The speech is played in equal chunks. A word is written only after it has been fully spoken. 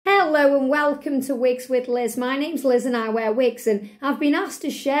Hello and welcome to Wigs with Liz. My name's Liz and I wear wigs, and I've been asked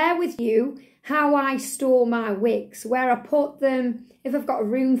to share with you how I store my wigs, where I put them, if I've got a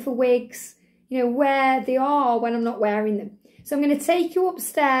room for wigs, you know, where they are when I'm not wearing them. So I'm going to take you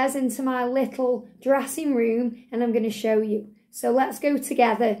upstairs into my little dressing room and I'm going to show you. So let's go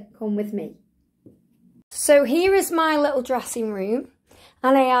together, come with me. So here is my little dressing room,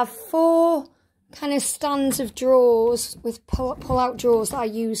 and I have 4 kind of stands of drawers with pull-out drawers that I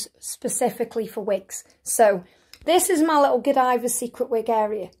use specifically for wigs. So this is my little Godiva's secret wig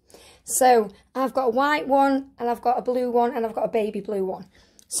area. So I've got a white one, and I've got a blue one, and I've got a baby blue one.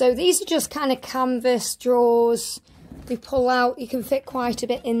 So these are just kind of canvas drawers. They pull out, you can fit quite a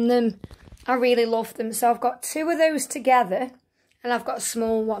bit in them. I really love them. So I've got 2 of those together, and I've got a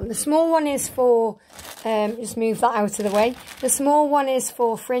small one. The small one is for, just move that out of the way. The small one is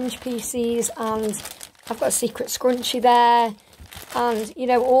for fringe pieces, and I've got a secret scrunchie there, and, you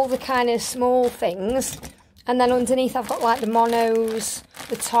know, all the kind of small things. And then underneath I've got like the monos,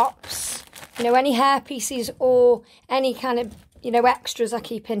 the tops, you know, any hair pieces or any kind of, you know, extras I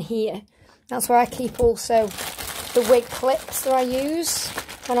keep in here. That's where I keep also the wig clips that I use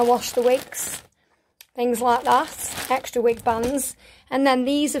when I wash the wigs. Things like that, extra wig bands. And then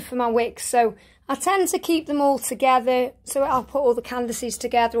these are for my wigs, so I tend to keep them all together. So I'll put all the Candaces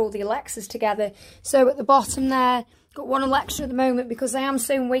together, all the Alexas together. So at the bottom there, got one Alexa at the moment because I am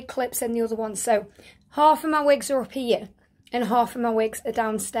sewing wig clips in the other one. So half of my wigs are up here and half of my wigs are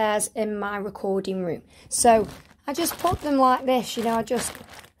downstairs in my recording room. So I just put them like this, you know, I just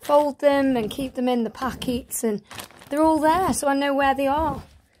fold them and keep them in the packets, and they're all there so I know where they are.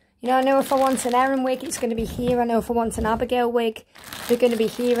 You know, I know if I want an Erin wig, it's going to be here. I know if I want an Abigail wig, they're going to be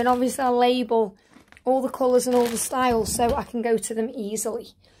here. And obviously I'll label all the colours and all the styles so I can go to them easily.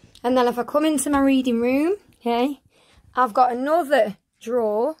 And then if I come into my reading room, okay, I've got another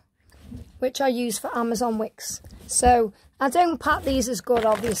drawer, which I use for Amazon wigs. So I don't pack these as good,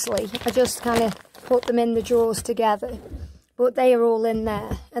 obviously. I just kind of put them in the drawers together. But they are all in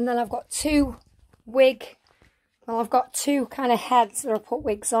there. And then I've got 2 I've got 2 kind of heads that I put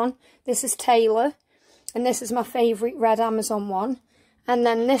wigs on. This is Taylor, and this is my favourite red Amazon one. And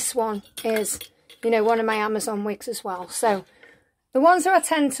then this one is, you know, one of my Amazon wigs as well. So the ones that I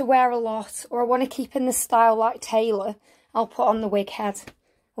tend to wear a lot, or I want to keep in the style like Taylor, I'll put on the wig head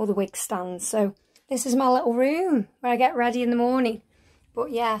or the wig stand. So this is my little room where I get ready in the morning.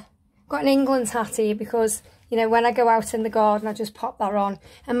 But yeah, I've got an England's hat here because, you know, when I go out in the garden, I just pop that on.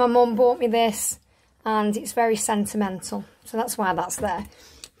 And my mum bought me this, and it's very sentimental, so that's why that's there.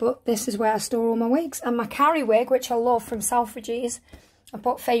 But this is where I store all my wigs. And my Carrie wig, which I love from Selfridges, I've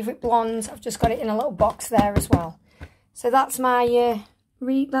bought favourite blondes. I've just got it in a little box there as well. So that's my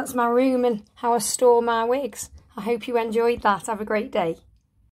room and how I store my wigs. I hope you enjoyed that. Have a great day.